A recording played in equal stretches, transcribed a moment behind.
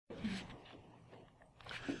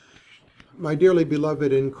My dearly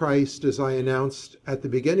beloved in Christ, as I announced at the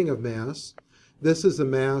beginning of Mass, this is a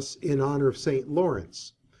Mass in honor of St.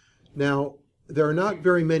 Lawrence. Now, there are not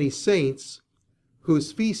very many saints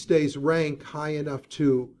whose feast days rank high enough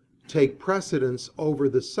to take precedence over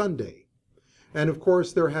the Sunday. And of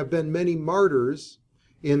course, there have been many martyrs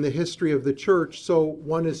in the history of the Church, so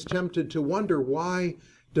one is tempted to wonder, why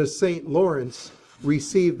does St. Lawrence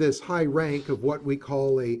receive this high rank of what we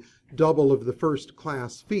call a double of the first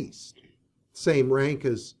class feast? Same rank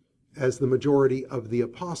as the majority of the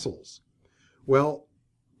apostles. Well,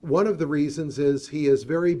 one of the reasons is he is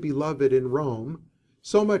very beloved in Rome,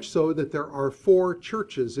 so much so that there are 4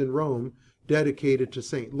 churches in Rome dedicated to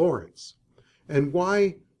St. Lawrence. And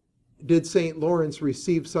why did St. Lawrence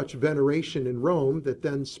receive such veneration in Rome that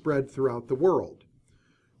then spread throughout the world?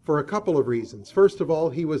 For a couple of reasons. First of all,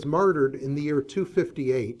 he was martyred in the year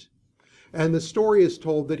 258, and the story is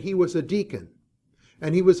told that he was a deacon,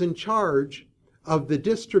 and he was in charge of the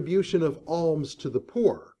distribution of alms to the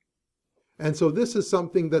poor. And so this is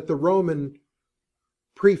something that the Roman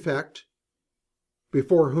prefect,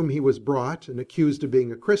 before whom he was brought and accused of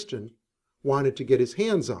being a Christian, wanted to get his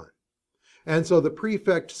hands on. And so the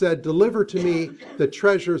prefect said, "Deliver to me the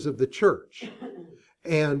treasures of the church."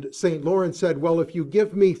 And St. Lawrence said, "Well, if you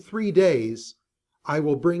give me 3 days, I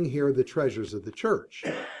will bring here the treasures of the church."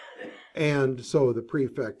 And so the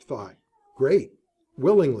prefect thought, "Great,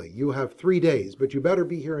 willingly, you have 3 days, but you better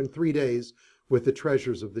be here in 3 days with the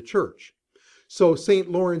treasures of the church." So St.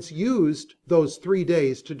 Lawrence used those 3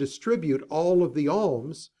 days to distribute all of the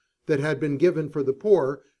alms that had been given for the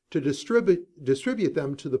poor, to distribute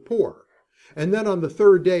them to the poor. And then on the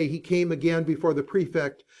 3rd day, he came again before the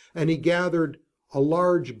prefect, and he gathered a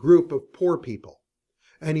large group of poor people.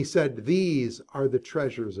 And he said, "These are the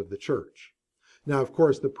treasures of the church." Now, of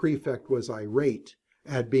course, the prefect was irate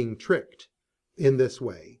at being tricked in this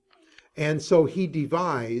way. And so he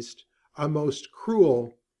devised a most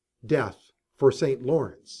cruel death for St.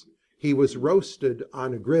 Lawrence. He was roasted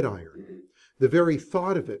on a gridiron. The very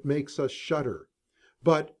thought of it makes us shudder.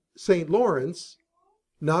 But St. Lawrence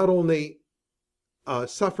not only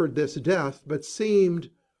suffered this death, but seemed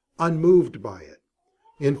unmoved by it.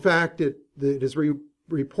 In fact, it is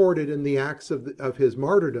reported in the Acts of his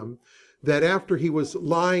martyrdom that after he was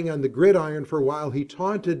lying on the gridiron for a while, he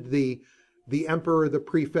taunted the emperor, the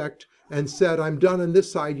prefect, and said, "I'm done on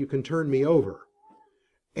this side, you can turn me over."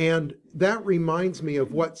 And that reminds me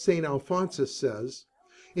of what St. Alphonsus says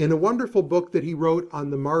in a wonderful book that he wrote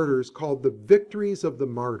on the martyrs called The Victories of the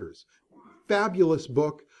Martyrs. Fabulous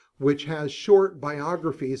book, which has short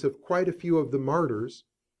biographies of quite a few of the martyrs.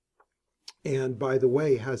 And by the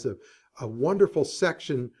way, has a wonderful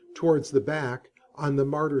section towards the back on the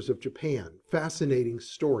martyrs of Japan. Fascinating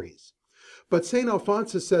stories. But St.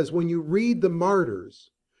 Alphonsus says, when you read the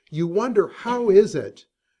martyrs, you wonder, how is it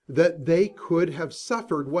that they could have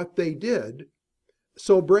suffered what they did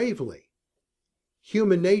so bravely?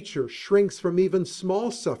 Human nature shrinks from even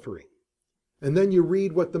small suffering. And then you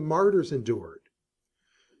read what the martyrs endured.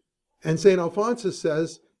 And St. Alphonsus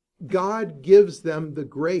says, God gives them the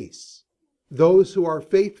grace. Those who are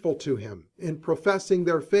faithful to him in professing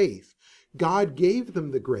their faith, God gave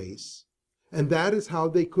them the grace, and that is how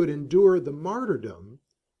they could endure the martyrdom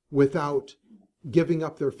without giving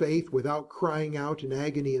up their faith, without crying out in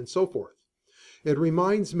agony and so forth. It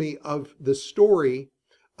reminds me of the story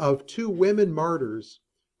of 2 women martyrs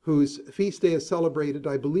whose feast day is celebrated,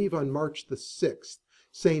 I believe, on March the 6th,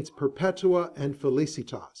 Saints Perpetua and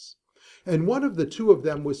Felicitas. And one of the 2 of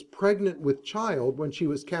them was pregnant with child when she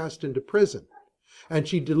was cast into prison. And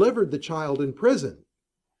she delivered the child in prison.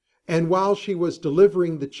 And while she was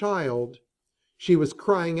delivering the child, she was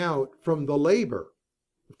crying out from the labor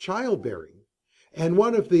of childbearing. And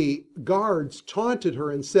one of the guards taunted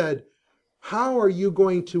her and said, "How are you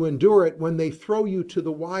going to endure it when they throw you to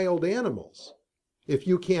the wild animals, if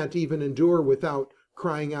you can't even endure without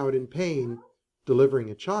crying out in pain,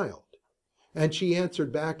 delivering a child?" And she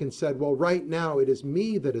answered back and said, "Well, right now it is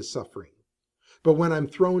me that is suffering. But when I'm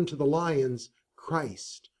thrown to the lions,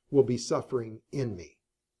 Christ will be suffering in me."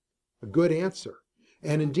 A good answer.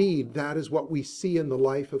 And indeed, that is what we see in the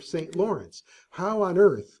life of St. Lawrence. How on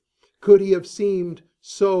earth could he have seemed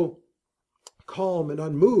so calm and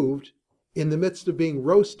unmoved in the midst of being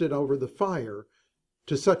roasted over the fire,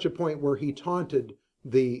 to such a point where he taunted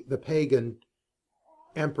the pagan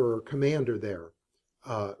emperor commander there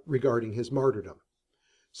regarding his martyrdom?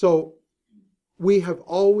 So we have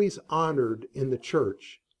always honored in the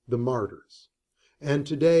church the martyrs. And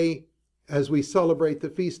today, as we celebrate the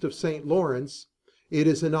feast of St. Lawrence, it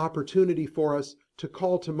is an opportunity for us to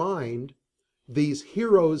call to mind these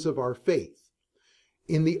heroes of our faith.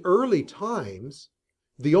 in the early times,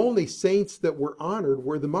 the only saints that were honored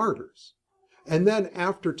were the martyrs. And then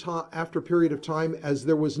after a period of time, as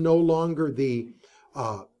there was no longer the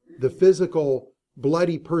physical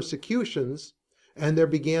bloody persecutions, and there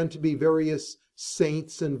began to be various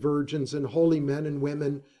saints and virgins and holy men and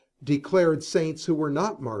women declared saints who were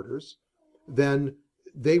not martyrs, then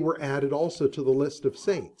they were added also to the list of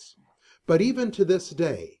saints. But even to this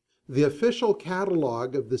day, the official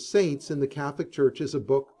catalog of the saints in the Catholic Church is a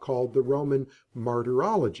book called the Roman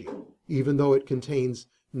Martyrology, even though it contains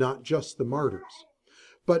not just the martyrs.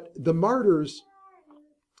 But the martyrs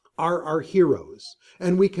are our heroes,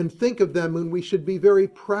 and we can think of them, and we should be very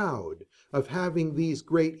proud of having these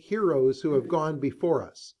great heroes who have gone before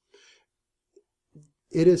us.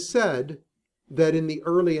 It is said that in the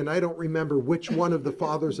early, and I don't remember which one of the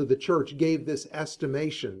fathers of the church gave this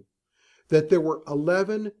estimation, that there were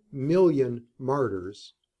 11 million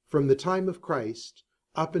martyrs from the time of Christ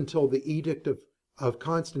up until the edict of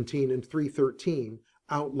Constantine in 313,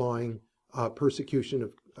 outlawing persecution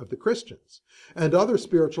of the Christians. And other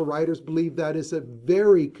spiritual writers believe that is a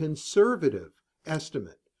very conservative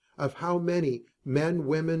estimate of how many men,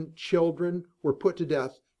 women, children were put to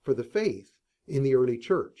death for the faith in the early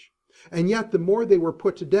church. And yet the more they were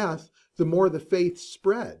put to death, the more the faith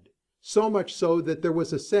spread. So much so that there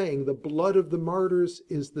was a saying, the blood of the martyrs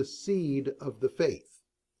is the seed of the faith.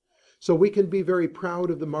 So we can be very proud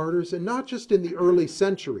of the martyrs, and not just in the early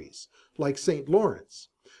centuries, like St. Lawrence,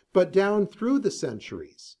 but down through the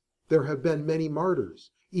centuries, there have been many martyrs,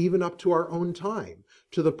 even up to our own time,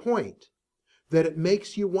 to the point that it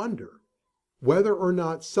makes you wonder whether or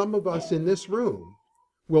not some of us in this room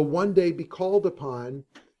will one day be called upon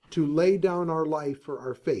to lay down our life for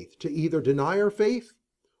our faith, to either deny our faith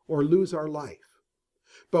or lose our life.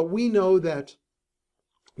 But we know that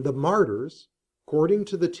the martyrs, according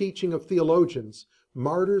to the teaching of theologians,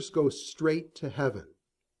 martyrs go straight to heaven.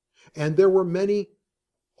 And there were many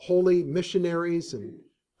holy missionaries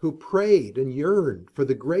who prayed and yearned for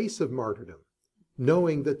the grace of martyrdom,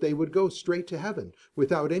 knowing that they would go straight to heaven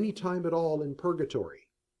without any time at all in purgatory.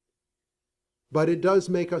 But it does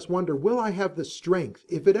make us wonder, will I have the strength,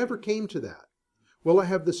 if it ever came to that, will I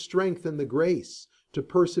have the strength and the grace to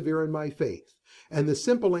persevere in my faith? And the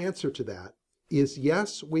simple answer to that is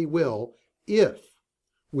yes, we will, if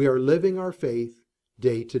we are living our faith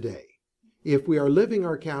day to day. If we are living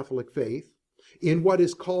our Catholic faith in what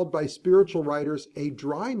is called by spiritual writers a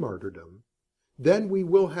dry martyrdom, then we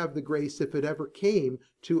will have the grace, if it ever came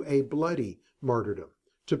to a bloody martyrdom,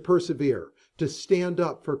 to persevere, to stand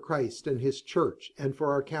up for Christ and his church and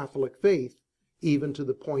for our Catholic faith, even to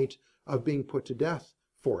the point of being put to death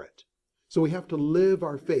for it. So we have to live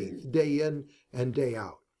our faith day in and day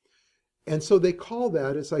out. And so they call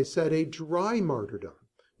that, as I said, a dry martyrdom.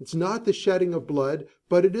 It's not the shedding of blood,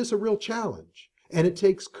 but it is a real challenge. And it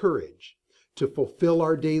takes courage to fulfill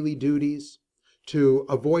our daily duties, to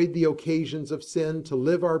avoid the occasions of sin, to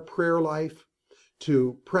live our prayer life,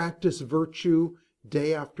 to practice virtue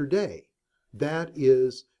day after day. That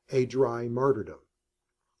is a dry martyrdom.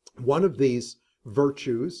 One of these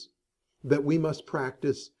virtues that we must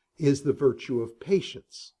practice is the virtue of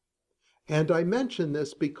patience. And I mention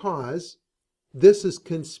this because this is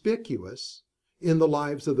conspicuous in the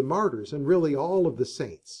lives of the martyrs and really all of the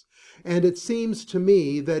saints. And it seems to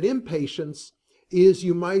me that impatience is,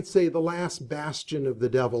 you might say, the last bastion of the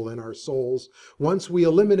devil in our souls. Once we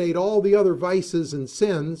eliminate all the other vices and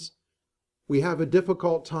sins, we have a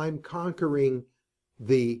difficult time conquering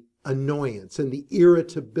the annoyance and the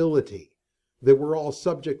irritability that we're all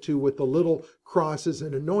subject to with the little crosses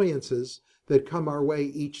and annoyances that come our way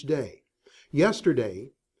each day.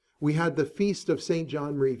 Yesterday, we had the feast of St.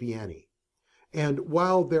 John Marie Vianney. And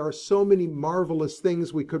while there are so many marvelous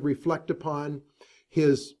things we could reflect upon,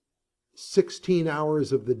 his 16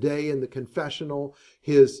 hours of the day in the confessional,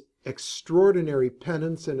 his extraordinary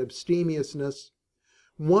penance and abstemiousness,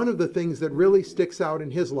 one of the things that really sticks out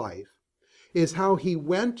in his life is how he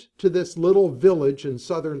went to this little village in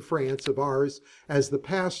southern France of ours as the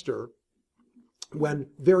pastor when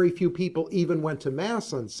very few people even went to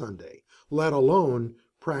Mass on Sunday, let alone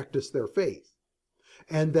practice their faith.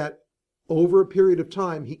 And that over a period of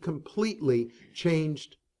time, he completely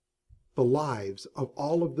changed the lives of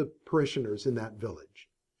all of the parishioners in that village.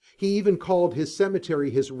 He even called his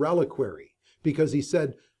cemetery his reliquary because he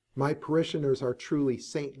said, my parishioners are truly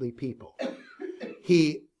saintly people.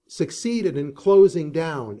 He succeeded in closing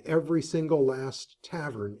down every single last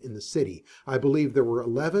tavern in the city. I believe there were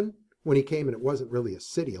 11 when he came, and it wasn't really a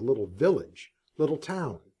city, a little village, little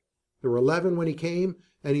town. There were 11 when he came,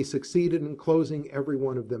 and he succeeded in closing every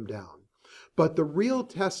one of them down. But the real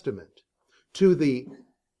testament to the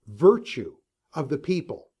virtue of the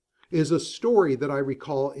people is a story that I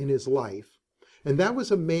recall in his life. And that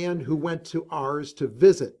was a man who went to Ars to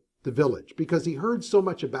visit the village because he heard so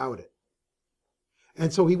much about it.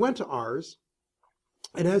 And so he went to Ars,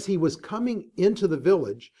 and as he was coming into the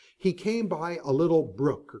village, he came by a little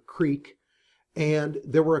brook or creek, and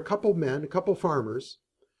there were a couple men, a couple farmers,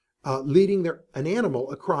 leading an animal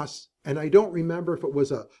across, and I don't remember if it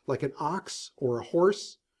was like an ox or a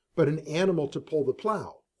horse, but an animal to pull the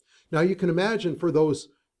plow. Now you can imagine for those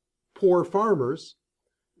poor farmers,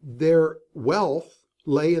 their wealth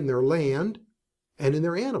lay in their land and in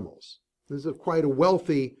their animals. This is quite a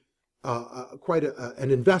wealthy,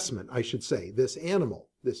 an investment, I should say, this animal,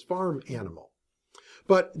 this farm animal.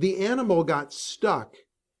 But the animal got stuck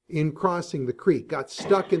in crossing the creek, got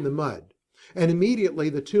stuck in the mud. And immediately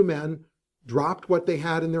the two men dropped what they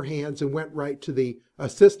had in their hands and went right to the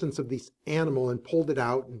assistance of this animal and pulled it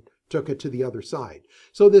out and took it to the other side.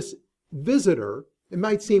 So this visitor, it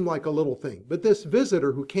might seem like a little thing, but this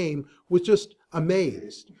visitor who came was just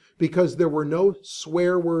amazed because there were no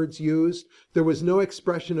swear words used. There was no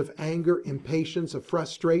expression of anger, impatience, of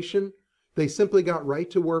frustration. They simply got right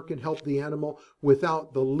to work and helped the animal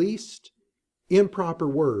without the least improper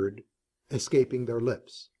word escaping their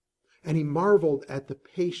lips. And he marveled at the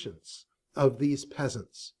patience of these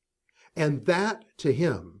peasants. And that to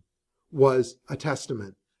him was a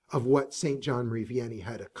testament of what St. John Marie Vianney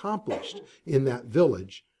had accomplished in that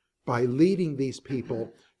village by leading these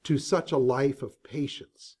people to such a life of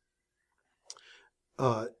patience.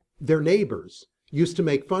 Their neighbors used to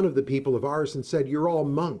make fun of the people of Ars and said, "You're all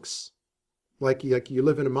monks, like you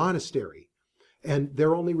live in a monastery." And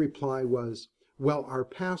their only reply was, "Well, our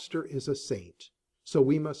pastor is a saint, so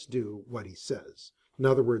we must do what he says." In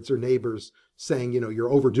other words, their neighbors saying,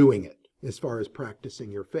 you're overdoing it as far as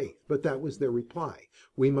practicing your faith. But that was their reply.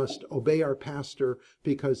 We must obey our pastor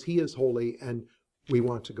because he is holy and we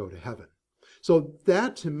want to go to heaven. So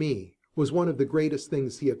that to me was one of the greatest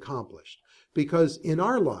things he accomplished, because in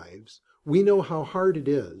our lives, we know how hard it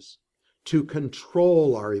is to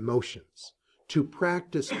control our emotions, to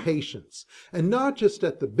practice patience, and not just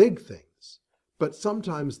at the big things, but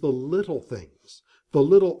sometimes the little things, the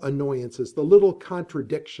little annoyances, the little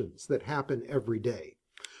contradictions that happen every day.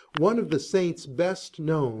 One of the saints best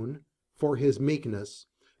known for his meekness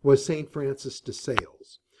was St. Francis de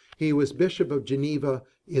Sales. He was Bishop of Geneva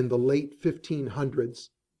in the late 1500s,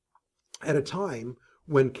 at a time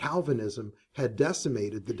when Calvinism had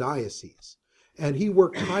decimated the diocese. And he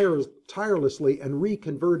worked tirelessly and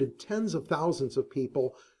reconverted tens of thousands of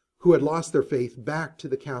people who had lost their faith back to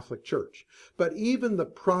the Catholic Church. But even the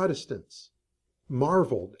Protestants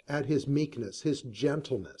marveled at his meekness, his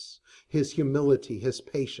gentleness, his humility, his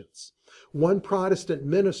patience. One Protestant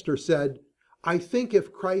minister said, "I think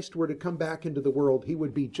if Christ were to come back into the world, he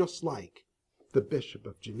would be just like the Bishop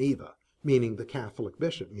of Geneva," meaning the Catholic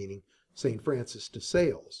bishop, meaning St. Francis de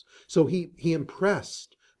Sales. So he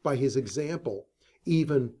impressed by his example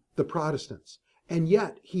even the Protestants. And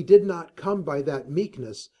yet he did not come by that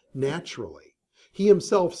meekness naturally. He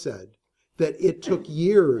himself said that it took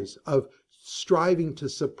years of striving to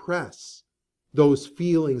suppress those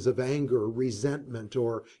feelings of anger, resentment,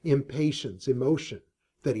 or impatience, emotion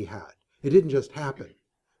that he had. It didn't just happen,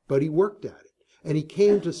 but he worked at it. And he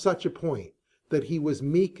came to such a point that he was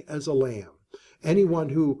meek as a lamb. Anyone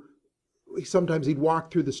who, sometimes he'd walk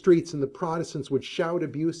through the streets and the Protestants would shout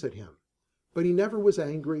abuse at him. But he never was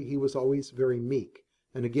angry. He was always very meek.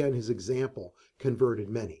 And again, his example converted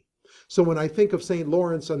many. So when I think of St.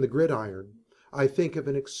 Lawrence on the gridiron, I think of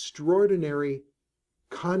an extraordinary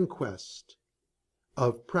conquest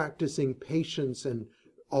of practicing patience and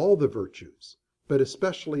all the virtues, but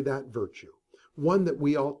especially that virtue, one that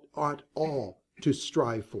we ought all to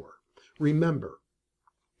strive for. Remember,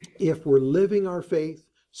 if we're living our faith,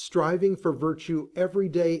 striving for virtue every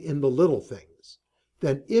day in the little things,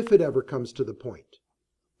 then if it ever comes to the point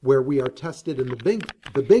where we are tested in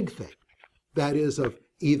the big thing, that is of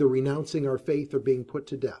either renouncing our faith or being put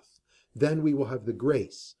to death, then we will have the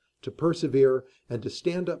grace to persevere and to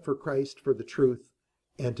stand up for Christ, for the truth,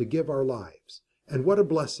 and to give our lives. And what a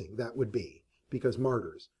blessing that would be, because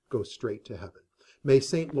martyrs go straight to heaven. May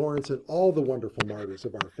St. Lawrence and all the wonderful martyrs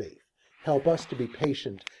of our faith help us to be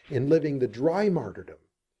patient in living the dry martyrdom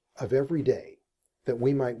of every day, that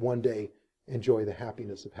we might one day enjoy the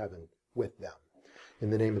happiness of heaven with them. In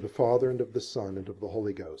the name of the Father, and of the Son, and of the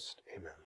Holy Ghost. Amen.